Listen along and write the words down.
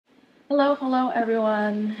Hello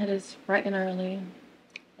everyone. It is bright and early.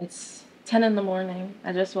 It's 10 in the morning.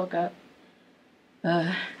 I just woke up.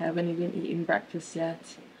 I haven't even eaten breakfast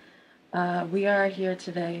yet. We are here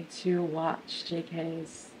today to watch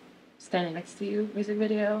JK's Standing Next to You music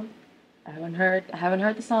video. I haven't heard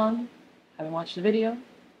the song, haven't watched the video,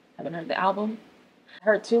 haven't heard the album. I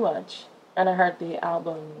heard too much, and I heard the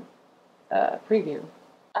album preview.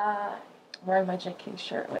 I'm wearing my JK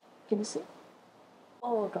shirt. Wait, can you see?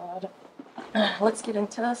 Oh god. Let's get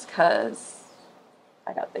into this because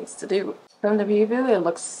I got things to do. From the preview, it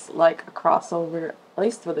looks like a crossover, at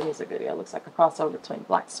least for the music video, it looks like a crossover between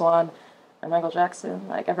Black Swan and Michael Jackson.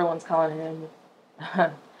 Like everyone's calling him,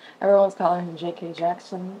 everyone's calling him J.K.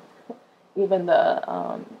 Jackson. Even the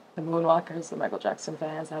Moonwalkers, the Michael Jackson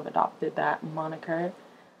fans, have adopted that moniker.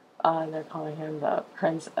 They're calling him the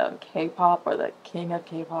Prince of K-pop or the King of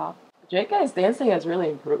K-pop. JK's dancing has really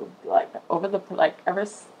improved. Like over the like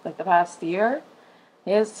the past year,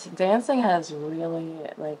 his dancing has really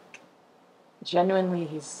genuinely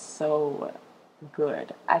he's so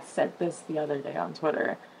good. I said this the other day on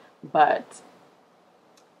Twitter, but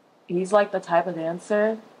he's like the type of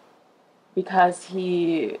dancer because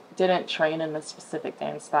he didn't train in a specific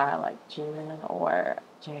dance style like Jimin or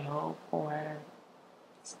J-Hope or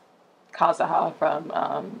Kazuha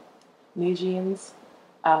from New Jeans,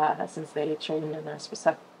 since they trained in their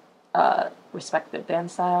respective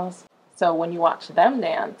dance styles. So when you watch them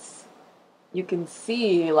dance, you can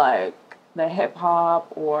see like the hip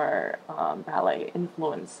hop or ballet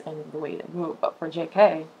influence in the way they move. But for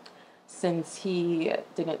JK, since he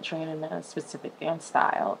didn't train in a specific dance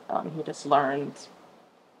style, he just learned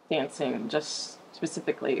dancing just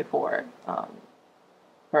specifically for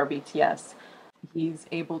BTS. He's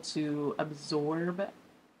able to absorb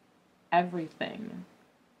everything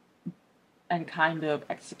and kind of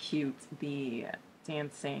execute the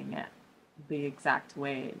dancing the exact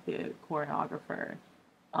way the choreographer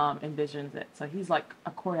envisions it. So he's like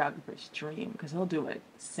a choreographer's dream because he'll do it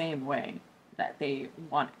the same way that they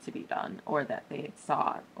want it to be done, or that they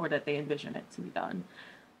saw it, or that they envision it to be done.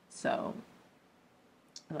 So,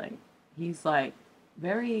 like, he's like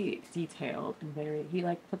very detailed and he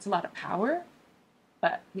like puts a lot of power,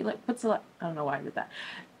 but he like puts a lot. I don't know why I did that.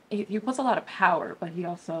 He puts a lot of power, but he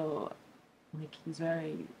also like he's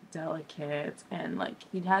very delicate and like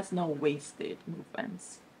he has no wasted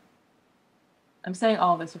movements. I'm saying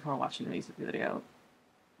all this before watching the music video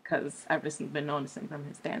because I've just been noticing from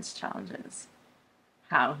his dance challenges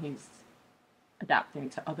how he's adapting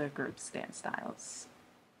to other groups' dance styles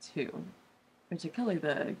too, particularly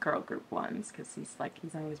the girl group ones because he's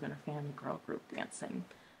always been a fan of girl group dancing,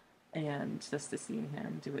 and just to see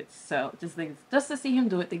him do it just to see him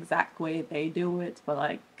do it the exact way they do it, but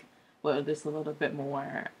like with just a little bit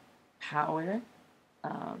more power.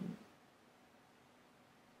 Um,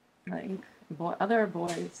 other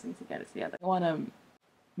boys need to get it together. I want to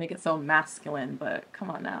make it so masculine, but come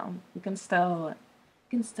on now, you can still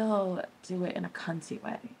do it in a cunty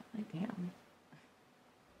way. Like damn,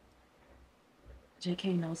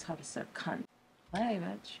 JK knows how to serve cunt. Play,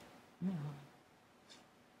 bitch. Yeah.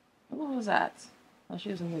 What was that? Oh, she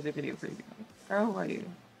was in the music video preview. Girl, who are you?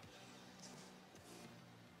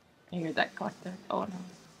 And you're deck collector. Oh no.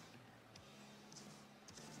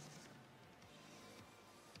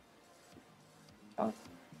 Oh,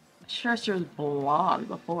 sure she was blonde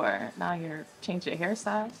before. Now you're changing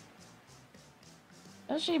hairstyle.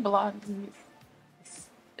 Is she blonde?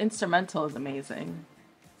 Instrumental is amazing.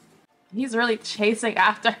 He's really chasing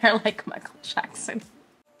after her like Michael Jackson.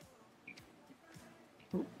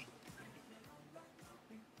 Ooh.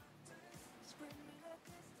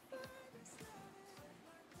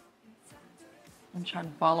 I'm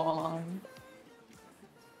trying to follow along.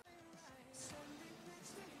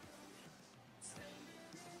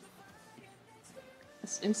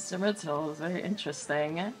 This instrumental is very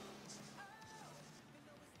interesting.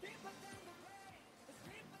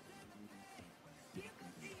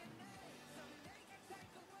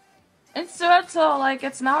 Instrumental, like,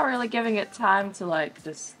 it's not really giving it time to, like,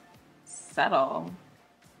 just settle.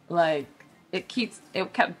 Like, it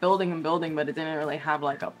kept building and building, but it didn't really have,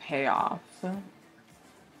 like, a payoff.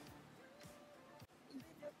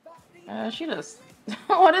 She just,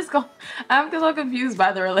 what is going, I'm so confused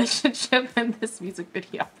by the relationship in this music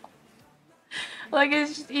video. Like,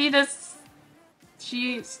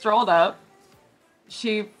 she strolled up,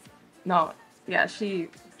 no, yeah, she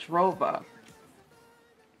drove up.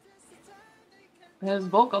 His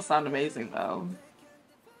vocals sound amazing though.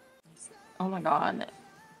 Oh my god.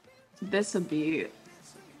 This would be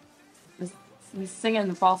this, he's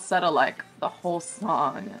singing falsetto like the whole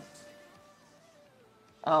song.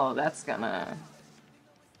 Oh, that's gonna.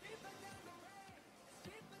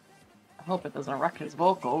 I hope it doesn't wreck his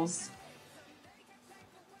vocals.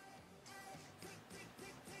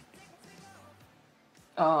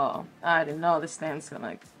 Oh, I didn't know this dance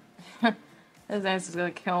gonna. This dance is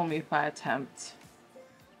gonna kill me if I attempt.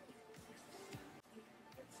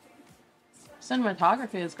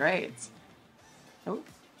 Cinematography is great. Oh,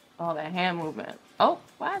 oh, that hand movement. Oh,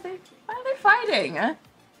 why are they fighting?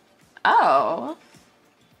 Oh,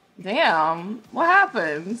 damn. What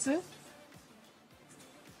happened?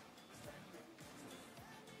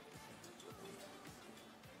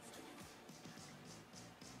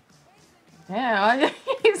 Damn,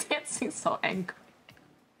 he's dancing so angry.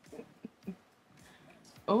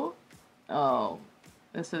 Oh, oh,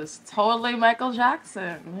 this is totally Michael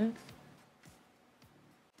Jackson.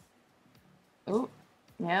 Oh,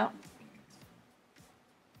 yeah.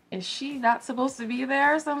 Is she not supposed to be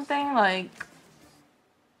there or something? Like,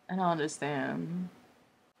 I don't understand.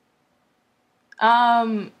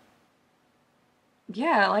 Um,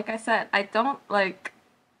 yeah, like I said, I don't like,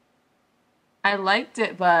 I liked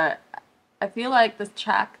it, but I feel like the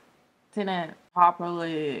track didn't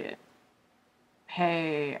properly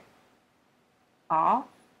pay off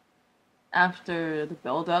after the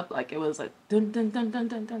build up. Like, it was like dun dun dun dun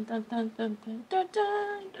dun dun dun dun dun dun dun dun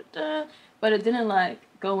dun dun, but it didn't like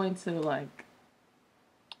go into like,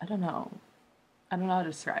 I don't know. I don't know how to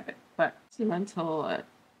describe it, but instrumental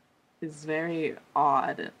is very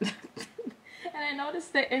odd. And I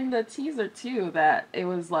noticed it in the teaser too, that it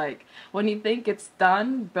was like when you think it's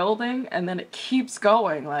done building and then it keeps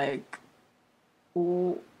going, like,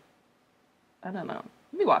 ooh, I don't know.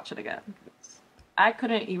 Let me watch it again. I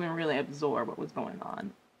couldn't even really absorb what was going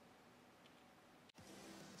on.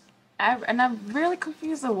 And I'm really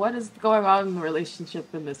confused on what is going on in the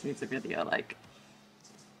relationship in this music video. Like,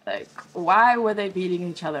 why were they beating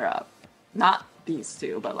each other up? Not these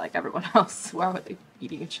two, but like everyone else. Why were they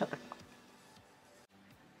beating each other up?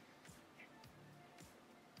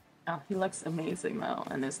 Oh, he looks amazing though,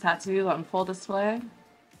 and his tattoo on full display.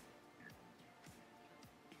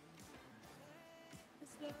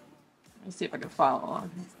 Let me see if I can follow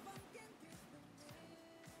along.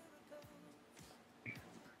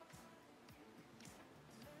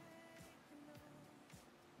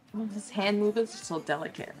 Oh, his hand movements are so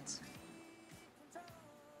delicate.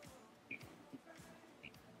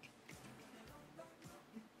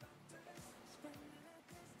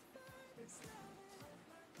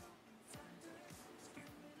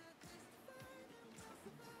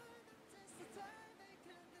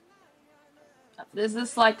 Is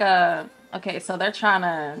this like a... Okay, so they're trying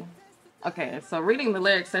to... Okay, so reading the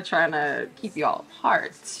lyrics, they're trying to keep y'all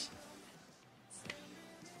apart.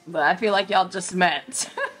 But I feel like y'all just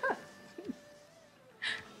met.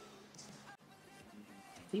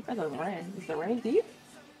 Deeper than rain. Is the rain deep?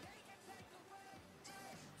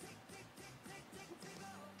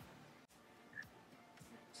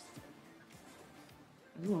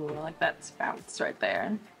 Ooh, I like that bounce right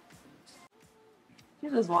there.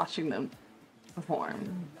 You're just watching them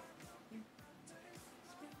perform.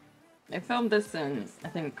 They filmed this in, I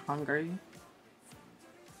think, Hungary,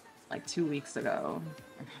 like 2 weeks ago.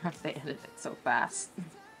 They edited it so fast.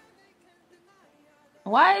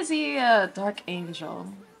 Why is he a dark angel?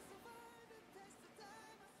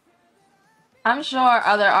 I'm sure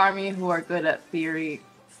other army who are good at theory,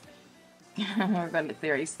 who are good at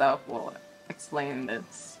theory stuff, will explain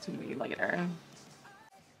this to me later.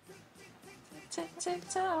 Tick tick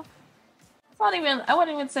tock. It's not even. I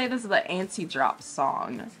wouldn't even say this is an anti-drop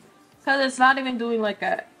song, because it's not even doing like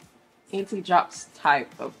a anti-drops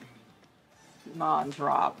type of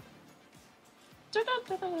non-drop.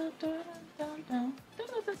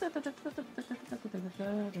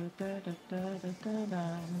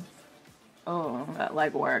 Oh, that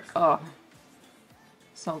leg work. Oh,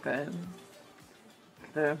 so good.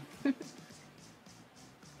 The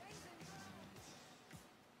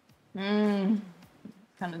kind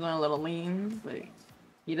of going a little lean, but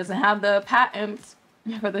he doesn't have the patent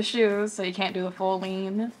for the shoes, so he can't do the full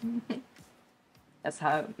lean. That's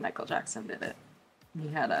how Michael Jackson did it. He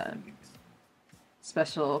had a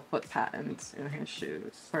special foot patent in his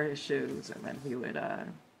shoes for his shoes, and then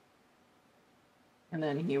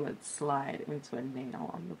he would slide into a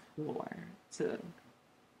nail on the floor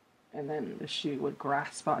and then the shoe would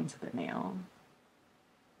grasp onto the nail.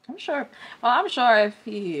 I'm sure. Well, I'm sure if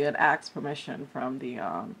he had asked permission from the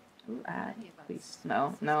ooh, ad, please,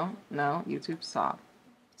 no, no, no, YouTube stop,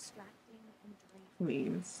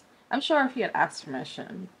 please. I'm sure if he had asked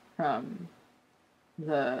permission from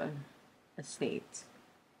the estate,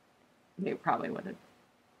 they probably would have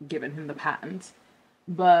given him the patent.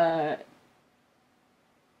 But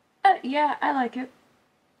yeah, I like it.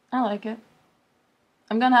 I like it.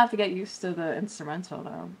 I'm gonna have to get used to the instrumental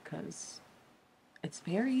though, because it's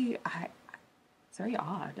very odd.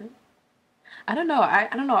 I don't know. I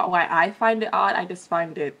don't know why I find it odd. I just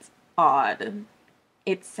find it odd.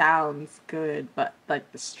 It sounds good, but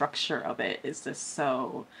like the structure of it is just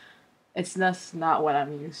so it's just not what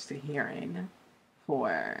I'm used to hearing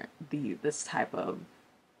for this type of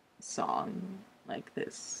song, like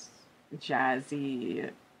this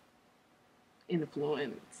jazzy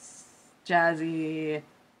influence, jazzy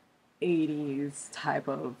 80s type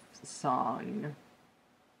of song.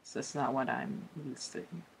 It's just not what I'm used to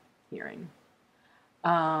hearing.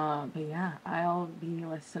 But yeah, I'll be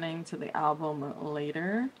listening to the album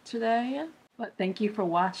later today. But thank you for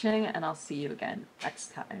watching, and I'll see you again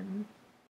next time.